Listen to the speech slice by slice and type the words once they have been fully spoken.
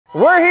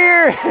We're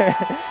here.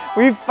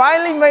 We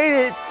finally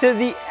made it to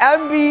the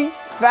MB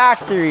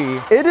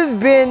factory. It has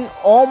been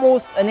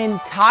almost an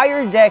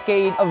entire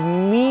decade of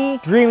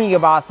me dreaming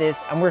about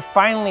this, and we're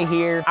finally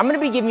here. I'm gonna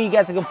be giving you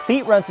guys a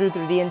complete run through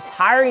the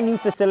entire new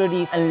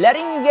facilities and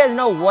letting you guys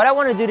know what I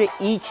want to do to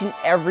each and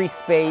every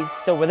space.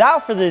 So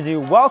without further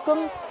ado,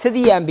 welcome to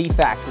the MB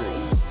factory.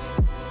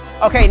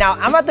 Okay, now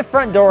I'm at the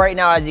front door right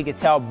now, as you can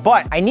tell,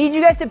 but I need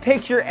you guys to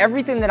picture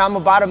everything that I'm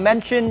about to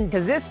mention,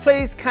 because this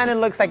place kind of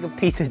looks like a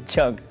piece of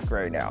junk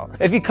right now.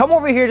 If you come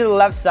over here to the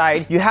left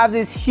side, you have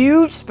this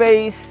huge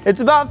space. It's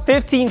about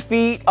 15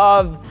 feet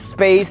of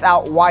space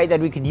out wide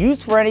that we could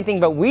use for anything,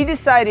 but we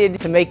decided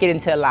to make it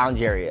into a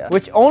lounge area,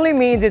 which only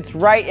means it's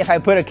right if I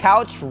put a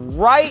couch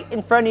right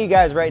in front of you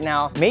guys right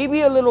now,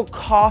 maybe a little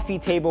coffee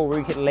table where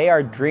we could lay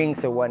our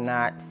drinks or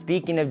whatnot.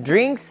 Speaking of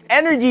drinks,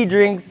 energy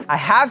drinks, I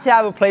have to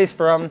have a place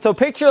for them. So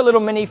picture a little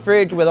mini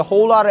fridge with a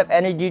whole lot of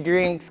energy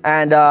drinks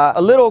and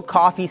a little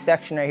coffee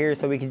section right here,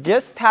 so we could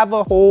just have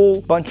a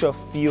whole bunch of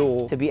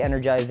fuel to be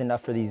energized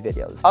enough for these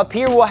videos. Up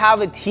here we'll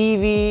have a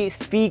TV,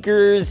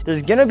 speakers.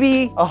 There's gonna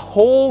be a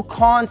whole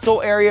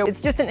console area.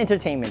 It's just an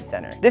entertainment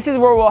center. This is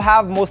where we'll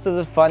have most of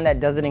the fun that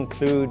doesn't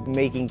include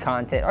making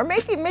content, or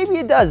maybe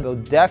it does. It'll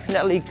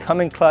definitely come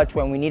in clutch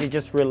when we need to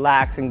just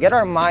relax and get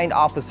our mind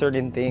off of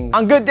certain things.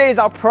 On good days,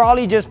 I'll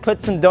probably just put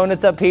some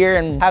donuts up here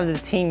and have the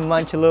team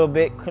munch a little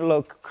bit, a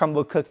little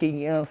crumble cookie,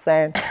 you know what I'm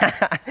saying?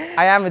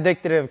 I am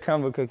addicted to a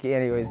crumble cookie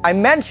anyways. I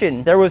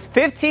mentioned there was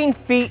 15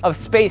 feet of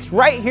space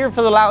right here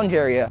for the lounge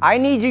area. I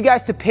need you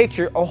guys to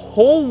picture a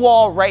whole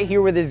wall right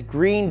here where this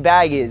green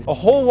bag is. A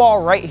whole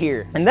wall right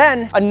here. And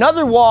then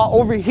another wall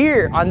over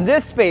here on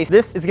this space.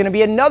 This is gonna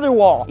be another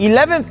wall.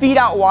 11 feet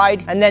out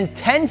wide and then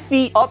 10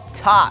 feet up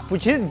top,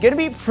 which is gonna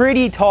be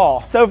pretty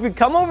tall. So if we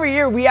come over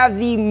here, we have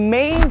the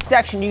main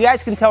section. You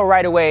guys can tell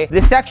right away.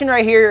 This section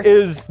right here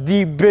is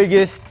the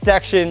biggest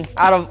section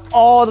out of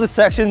all the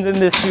sections in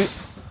this suit.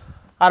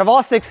 Out of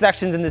all 6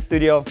 sections in the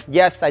studio,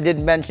 yes, I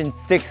did mention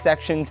 6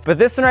 sections, but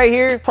this one right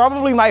here,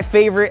 probably my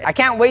favorite. I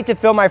can't wait to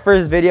film my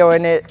first video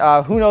in it.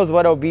 Who knows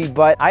what it'll be,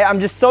 but I'm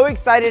just so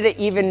excited to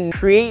even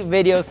create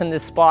videos in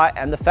this spot,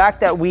 and the fact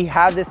that we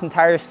have this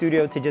entire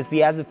studio to just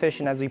be as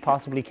efficient as we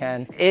possibly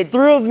can, it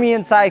thrills me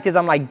inside, because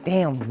I'm like,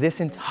 damn, this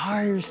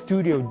entire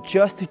studio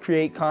just to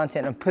create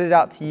content and put it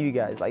out to you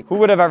guys. Like, who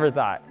would have ever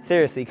thought?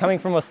 Seriously, coming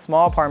from a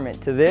small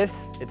apartment to this,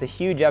 it's a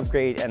huge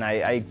upgrade, and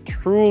I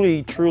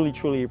truly, truly,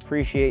 truly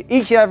appreciate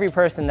each and every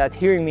person that's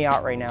hearing me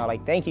out right now.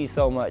 Like, thank you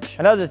so much.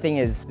 Another thing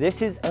is,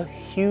 this is a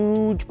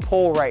huge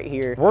pole right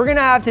here. We're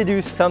gonna have to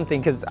do something,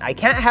 because I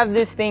can't have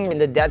this thing in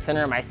the dead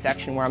center of my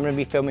section where I'm gonna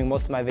be filming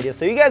most of my videos.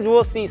 So you guys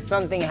will see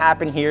something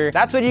happen here.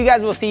 That's what you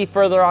guys will see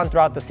further on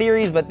throughout the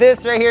series, but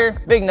this right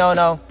here, big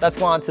no-no. Let's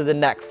go on to the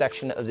next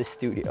section of the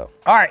studio.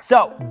 All right,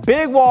 so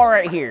big wall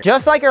right here.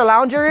 Just like our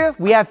lounge area,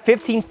 we have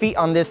 15 feet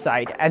on this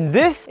side, and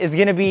this is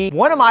gonna be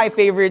one of my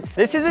favorites.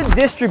 This is a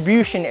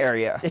distribution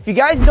area. If you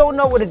guys don't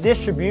know what a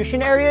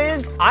distribution area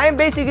is, I am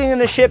basically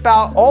gonna ship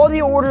out all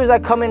the orders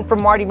that come in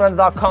from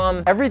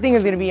MartyBlendz.com. Everything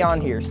is gonna be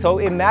on here. So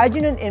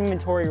imagine an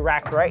inventory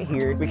rack right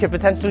here. We could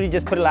potentially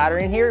just put a ladder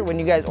in here. When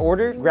you guys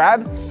order,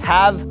 grab,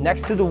 have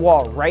next to the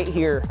wall right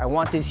here. I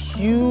want this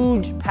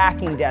huge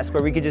packing desk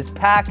where we could just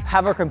pack,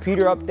 have our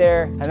computer up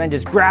there, and then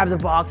just grab the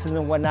boxes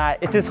and whatnot.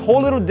 It's this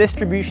whole little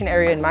distribution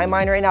area in my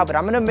mind right now, but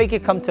I'm gonna make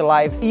it come to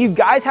life. You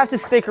guys have to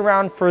stick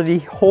around for the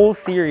whole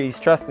series.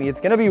 Trust me, it's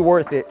gonna be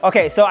worth it.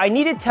 Okay, so I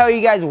need to tell you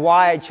guys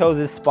why I chose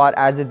this spot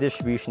as a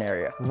distribution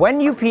area.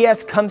 When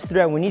UPS comes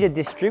through and we need to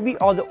distribute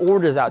all the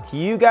orders out to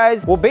you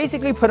guys, we'll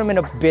basically put them in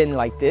a bin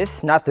like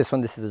this. Not this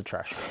one, this is the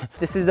trash.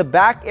 This is the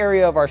back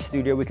area of our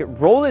studio. We could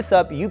roll this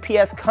up,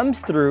 UPS comes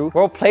through,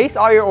 we'll place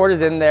all your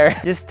orders in there.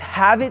 Just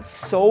have it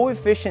so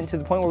efficient to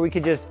the point where we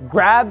could just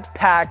grab,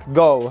 pack,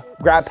 go.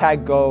 Grab,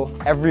 pack, go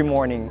every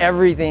morning.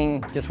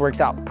 Everything just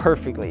works out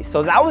perfectly.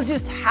 So that was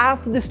just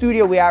half of the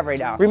studio we have right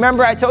now.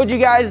 Remember, I told you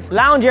guys,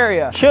 lounge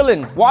area,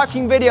 chilling,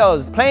 watching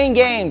videos, playing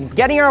games,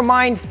 getting our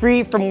mind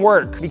free from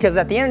work, because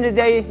at the end of the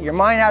day, your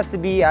mind has to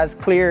be as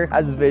clear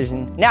as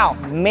vision. Now,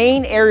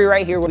 main area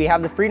right here where we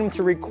have the freedom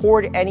to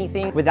record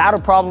anything without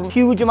a problem.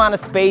 Huge amount of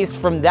space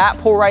from that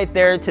pole right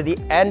there to the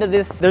end of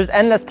this. There's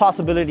endless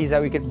possibilities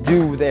that we could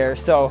do there.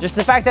 So just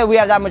the fact that we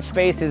have that much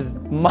space is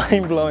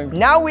mind-blowing.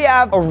 Now we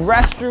have a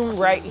restroom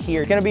right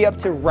here. It's gonna be up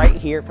to right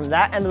here, from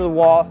that end of the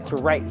wall to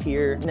right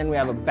here. And then we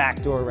have a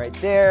back door right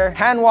there.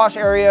 Hand wash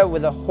area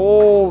with a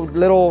whole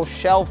little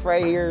shelf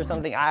right here or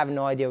something. I have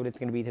no idea what it's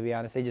gonna be, to be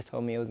honest. They just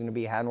told me it was gonna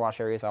be a hand wash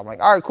area, so I'm like,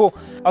 all right, cool.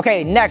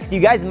 Okay, next, you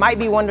guys might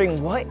be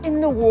wondering, what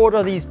in the world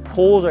are these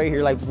poles right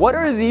here? Like, what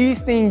are these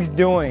things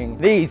doing?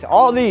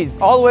 All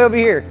the way over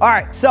here. All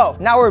right, so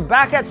now we're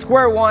back at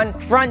square one,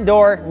 front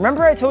door.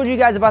 Remember I told you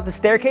guys about the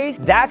staircase?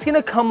 That's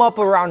gonna come up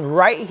around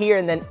right here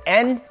and then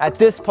end at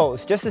this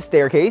post, just a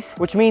staircase,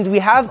 which means we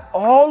have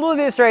all of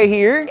this right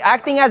here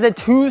acting as a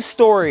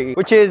 2-story,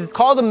 which is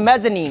called a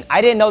mezzanine.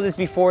 I didn't know this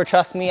before,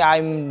 trust me,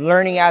 I'm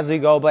learning as we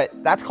go, but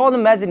that's called a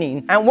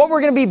mezzanine. And what we're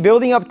gonna be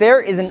building up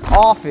there is an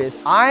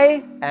office.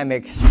 I am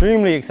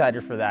extremely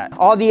excited for that.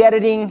 All the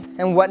editing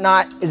and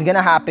whatnot is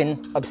gonna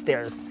happen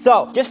upstairs.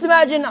 So just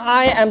imagine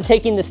I am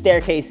taking the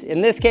staircase,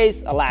 in this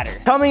case, a ladder.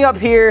 Coming up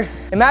here,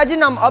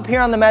 imagine I'm up here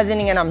on the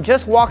mezzanine and I'm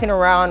just walking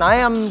around. I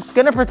am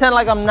gonna pretend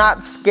like I'm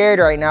not scared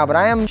right now, but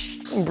I am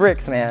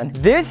bricks, man.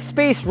 This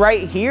space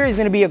right here is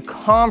gonna be a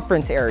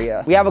conference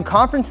area. We have a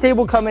conference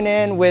table coming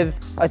in with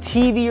a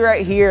TV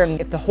right here, and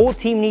if the whole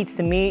team needs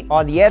to meet,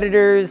 all the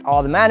editors,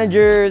 all the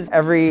managers,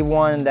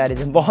 everyone that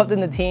is involved in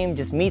the team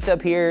just meets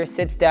up here,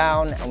 sits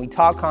down, and we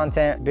talk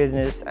content,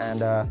 business,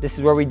 and this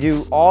is where we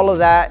do all of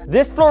that.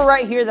 This floor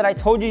right here that I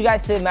told you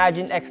guys to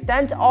imagine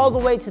extends all the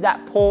way to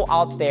that pole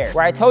out there,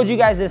 where I told you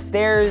guys the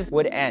stairs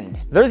would end.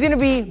 There's gonna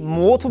be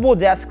multiple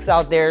desks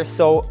out there,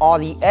 so all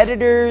the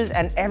editors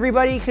and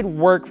everybody could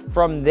work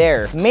from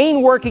there.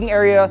 Main working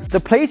area, the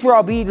place where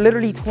I'll be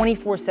literally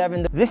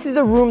 24/7. This is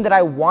a room that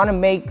I wanna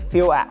make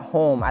feel at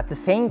home. At the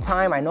same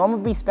time, I know I'm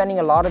gonna be spending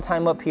a lot of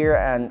time up here,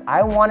 and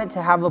I want it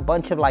to have a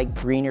bunch of like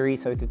greenery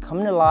so it could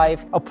come to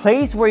life. A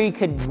place where you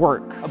could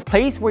work, a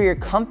place where you're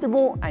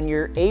comfortable and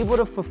you're able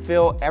to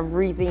fulfill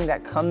everything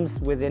that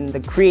comes within the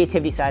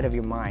creativity side of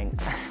your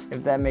mind,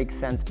 if that makes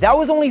sense. That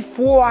was only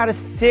 4 out of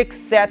 6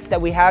 sets that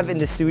we have in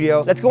the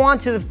studio. Let's go on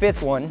to the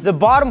 5th one. The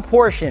bottom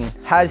portion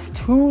has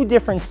 2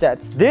 different sets.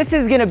 This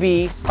is gonna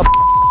be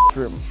a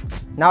room.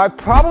 Now I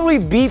probably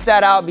beat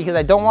that out because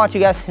I don't want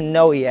you guys to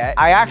know yet.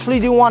 I actually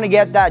do want to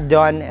get that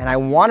done and I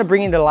want to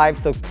bring it to life,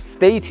 so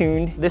stay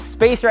tuned. This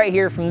space right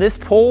here, from this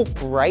pole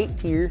right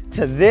here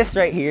to this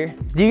right here.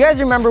 Do you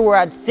guys remember where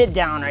I'd sit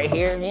down right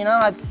here? You know,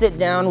 I'd sit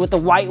down with the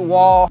white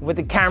wall, with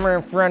the camera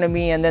in front of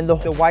me, and then the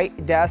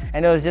white desk,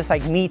 and it was just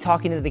like me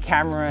talking to the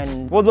camera.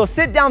 And well, those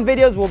sit down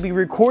videos will be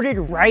recorded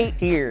right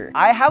here.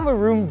 I have a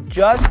room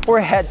just for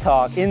head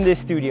talk in this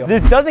studio.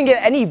 This doesn't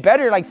get any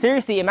better. Like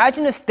seriously,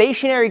 imagine a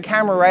stationary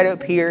camera right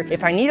up here.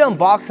 If I need to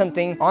unbox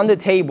something on the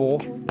table,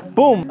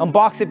 boom,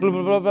 unbox it, blah,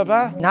 blah, blah, blah,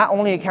 blah. Not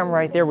only a camera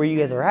right there where you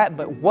guys are at,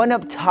 but one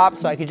up top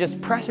so I could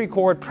just press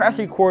record,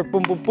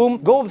 boom, boom, boom,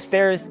 go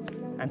upstairs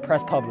and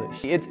press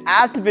publish. It's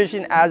as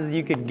efficient as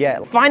you could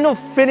get. Final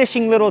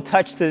finishing little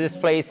touch to this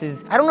place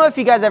is, I don't know if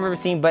you guys have ever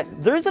seen, but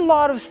there's a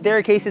lot of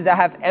staircases that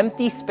have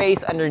empty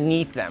space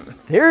underneath them.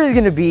 There is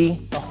gonna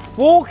be a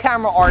full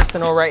camera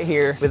arsenal right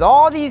here with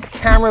all these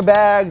camera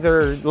bags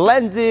or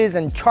lenses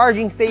and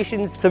charging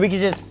stations, so we can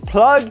just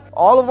plug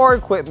all of our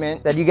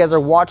equipment that you guys are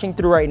watching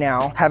through right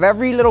now, have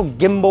every little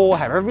gimbal,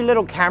 have every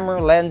little camera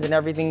lens and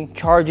everything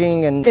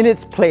charging and in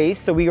its place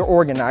so we are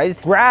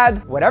organized,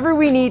 grab whatever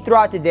we need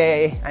throughout the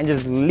day and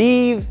just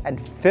leave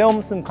and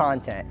film some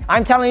content.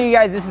 I'm telling you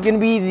guys, this is gonna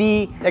be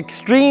the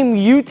extreme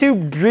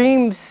YouTube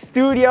dream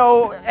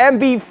studio,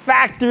 MB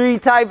factory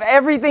type,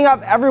 everything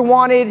I've ever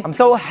wanted. I'm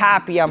so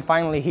happy I'm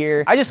finally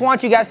here. I just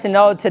want you guys to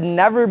know to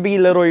never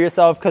belittle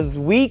yourself, because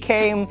we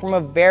came from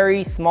a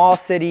very small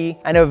city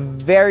and a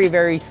very,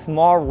 very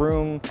small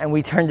room, and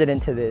we turned it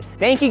into this.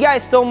 Thank you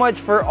guys so much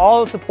for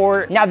all the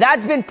support. Now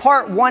that's been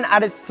part 1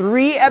 out of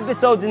 3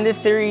 episodes in this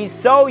series,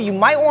 so you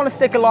might want to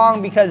stick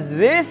along because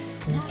this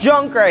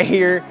junk right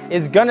here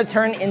is gonna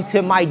turn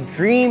into my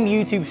dream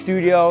YouTube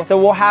studio. So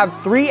we'll have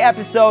 3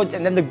 episodes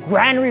and then the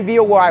grand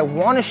reveal where I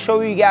want to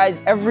show you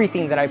guys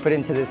everything that I put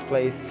into this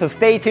place. So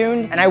stay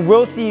tuned and I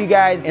will see you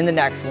guys in the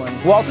next one.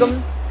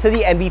 Welcome to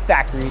the MB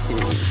Factory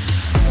series.